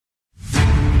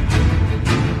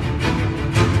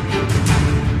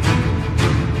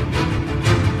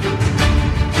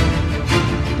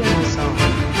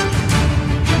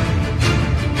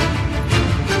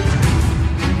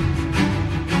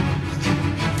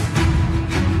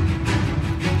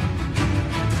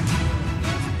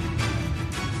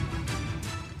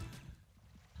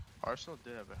Arsenal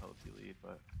did have a healthy lead,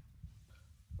 but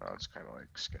it's kind of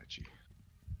like sketchy.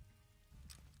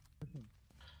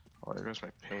 Oh, there goes my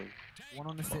ping. One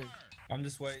on the stage. I'm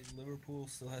just waiting. Liverpool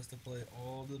still has to play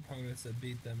all the opponents that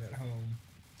beat them at home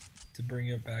to bring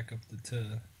it back up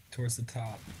towards the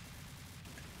top.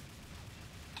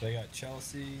 They got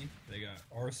Chelsea, they got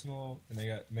Arsenal, and they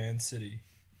got Man City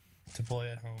to play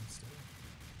at home still.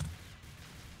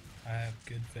 I have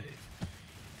good faith.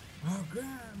 Oh, God,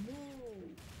 move!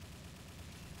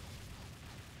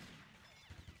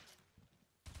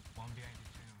 One behind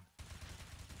the tomb.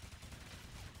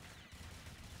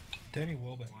 Danny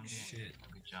Welbeck, One behind. shit.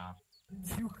 Good job.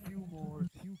 QQ more,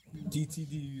 QQ.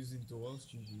 DTD using duels,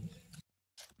 GG.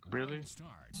 Really?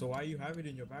 So why you have it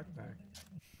in your backpack?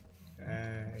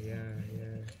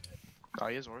 Yeah. Oh,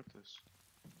 he is worth this.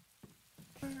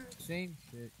 Same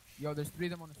shit. Yo, there's 3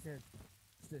 of them on the stairs.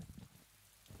 Sit.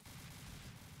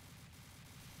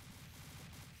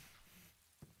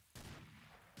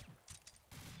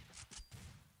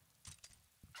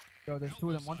 Yo, there's 2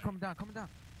 of them. One coming down,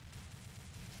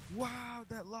 Wow,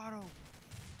 that lotto.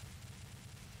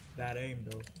 That aim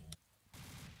though.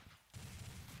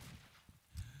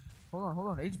 Hold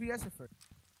on. HBS it first.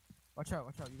 Watch out.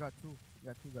 You got 2. You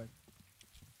got 2 guys.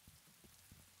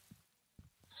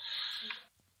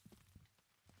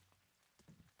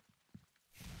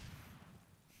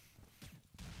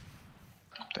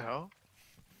 What the hell?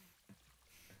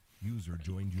 User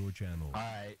joined your channel.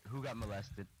 Alright, who got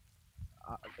molested?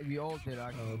 We all did,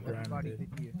 actually. Everybody did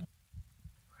here.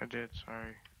 I did,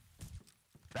 sorry.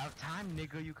 About time,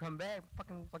 nigga, you come back.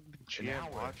 Fucking an GM hour.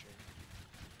 watching.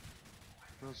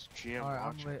 Feels GM Alright, I'm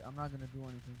watching. late. I'm not gonna do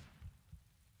anything.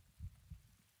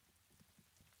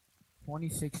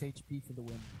 26 HP for the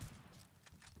win.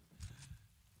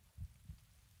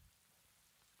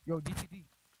 Yo, DTD.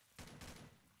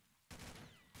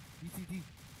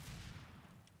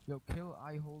 Yo, kill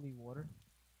I Holy Water.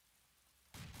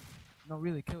 No,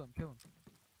 really, kill him.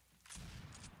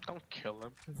 Don't kill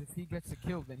him. Because if he gets a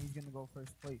kill, then he's gonna go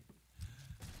first place.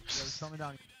 Yo, he's coming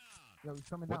down.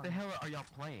 What the hell are y'all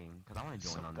playing? Because I want to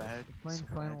join So on bad. We're playing So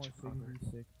Final bad, War Connor.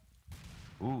 6.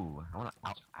 Ooh,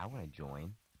 I want to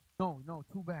join. No,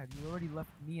 too bad. You already left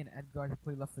me and Edgar to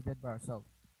play Left 4 Dead by ourselves.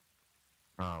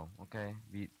 Oh, okay.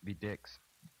 Be dicks.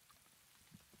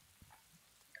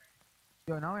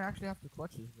 Yo, now I actually have to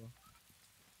clutch this, bro.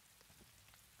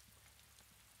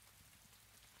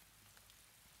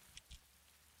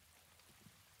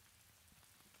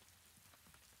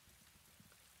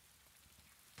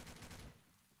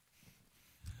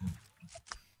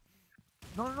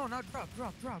 No, not drop.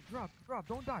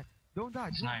 Don't die. Drop.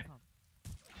 Snipe.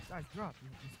 Guys, drop.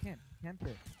 Just camp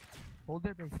there. Hold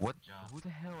their base. What? job. Who the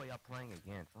hell are y'all playing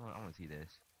against? I want to see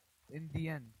this. In the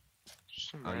end.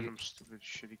 Just some Are you- random stupid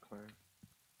shitty clan.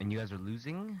 And you guys are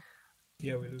losing?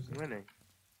 Yeah, we losing. Winning.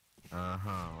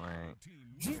 Right.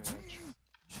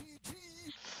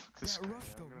 This That guy, rush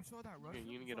though. I'm You saw that rush?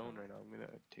 You're gonna get owned right now. I'm gonna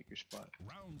take your spot.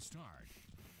 Round start.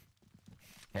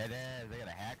 Head ass, they got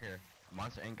a hacker.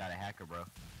 Monster Inc. got a hacker, bro.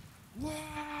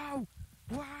 Wow!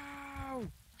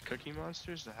 Cookie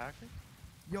Monster's the hacker?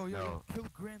 Yo, No. kill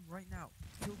Graham right now.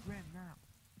 Kill Graham now.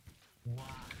 Wow.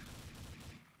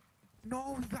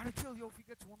 No, he gotta kill. Yo, if he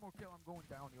gets one more kill, I'm going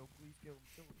down. Yo, please kill him.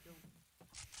 Kill him.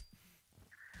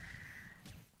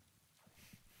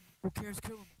 Who cares?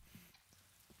 Kill him.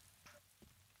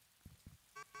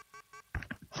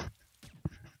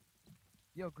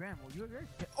 Yo, Graham, well, you're very.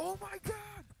 Oh my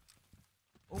god!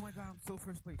 I'm still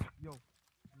first place. Yo, do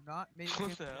not make him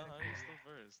What the hell? get a How are kill. you still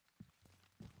first?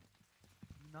 Do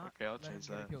not Okay, I'll let him change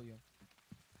get a that. kill, yo.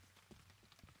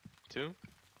 2?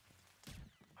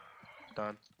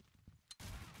 Done.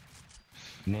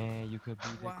 Man, you could be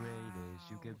the Wow.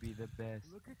 greatest. You could be the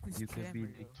best. Look at this You could be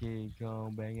camera, the yo. King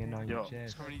Kong banging on Yo, your he's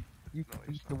chest. coming. You No, can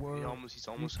he's beat the not. world. He's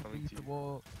almost you coming can to beat you. the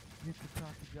wall. You can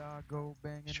talk to God, go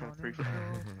banging Trying on to his pre-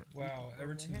 door. Wow,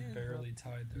 Everton barely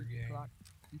tied their game. Clock.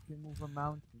 You can move a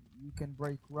mountain. You can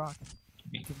break rocks.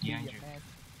 You can be Behind a you. man.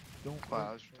 Don't Wow, wait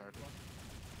that was for retarded. luck.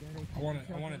 I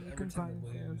wanted Everton to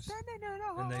lose,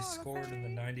 and they scored in the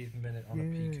 90th minute on a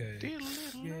PK.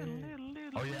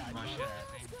 Oh yeah, I Rush saw at that.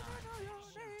 the same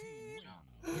time.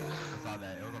 I saw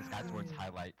that. It was on Sky Sports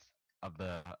highlights of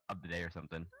the day or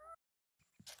something.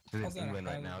 It's How's in that a England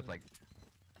right now. highlight? It's like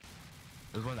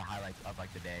it was one of the highlights of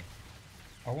like the day.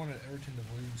 I wanted Everton to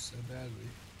lose so badly.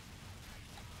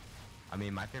 I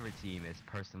mean, my favorite team is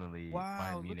personally Wow,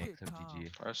 Bayern look Munich. at So Tom.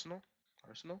 GG. Arsenal?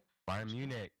 Bayern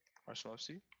Munich. Arsenal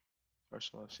FC?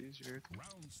 Arsenal FC is your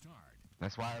Round start.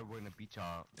 That's why we're gonna beat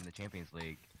y'all in the Champions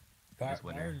League. this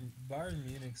winter. Bayern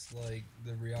Munich's like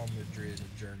the Real Madrid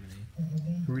of Germany.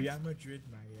 Real Madrid,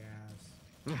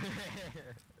 my ass.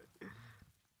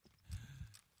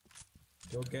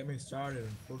 Don't get me started on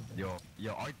football.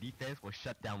 Yo, our defense will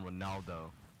shut down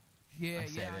Ronaldo. Yeah, I yeah,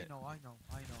 said I it. know.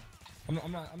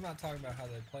 I'm not talking about how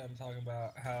they play. I'm talking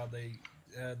about how they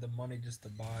had the money just to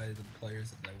buy the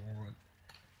players that they want.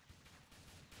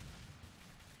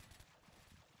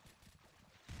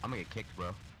 I'm gonna get kicked,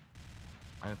 bro.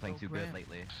 I've been playing Yo, too Graham, good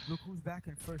lately. Look who's back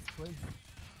in first place.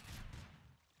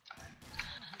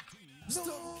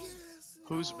 No!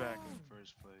 Who's back in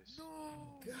first place? No!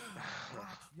 Watch,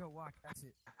 yo, watch, that's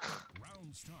it.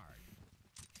 Round start.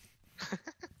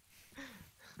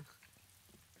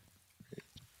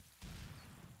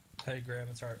 Hey, Graham,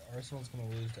 it's alright. Arsenal's gonna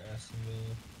lose to Aston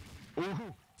Villa.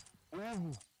 Ooh,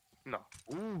 ooh, No.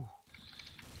 ooh.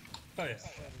 Oh yeah.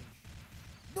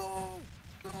 No!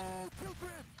 No! Kill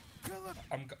Graham! Kill him!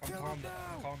 I'm Kill calling him the now!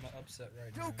 I'm calling the upset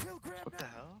right Yo, now. kill Graham What the now!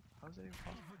 hell? How's that even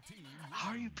possible? Favorite team How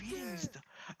are you beating Yeah. these?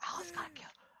 How's got kill?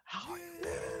 How are you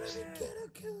beating this? Get a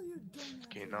kill, you dumbass.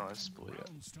 Okay, no, let's split it.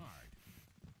 round start.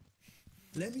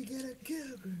 Let me get a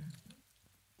kill, girl.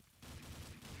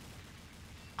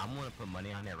 I'm gonna put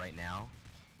money on it right now.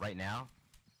 Right now.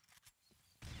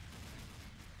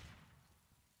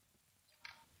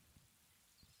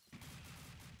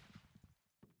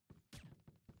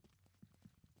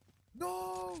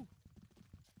 No!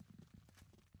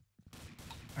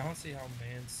 I don't see how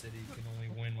Man City can only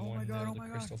win Oh my 1-0 God, oh to my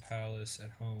God. Crystal Palace at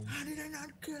home. How did I not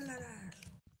kill that ass?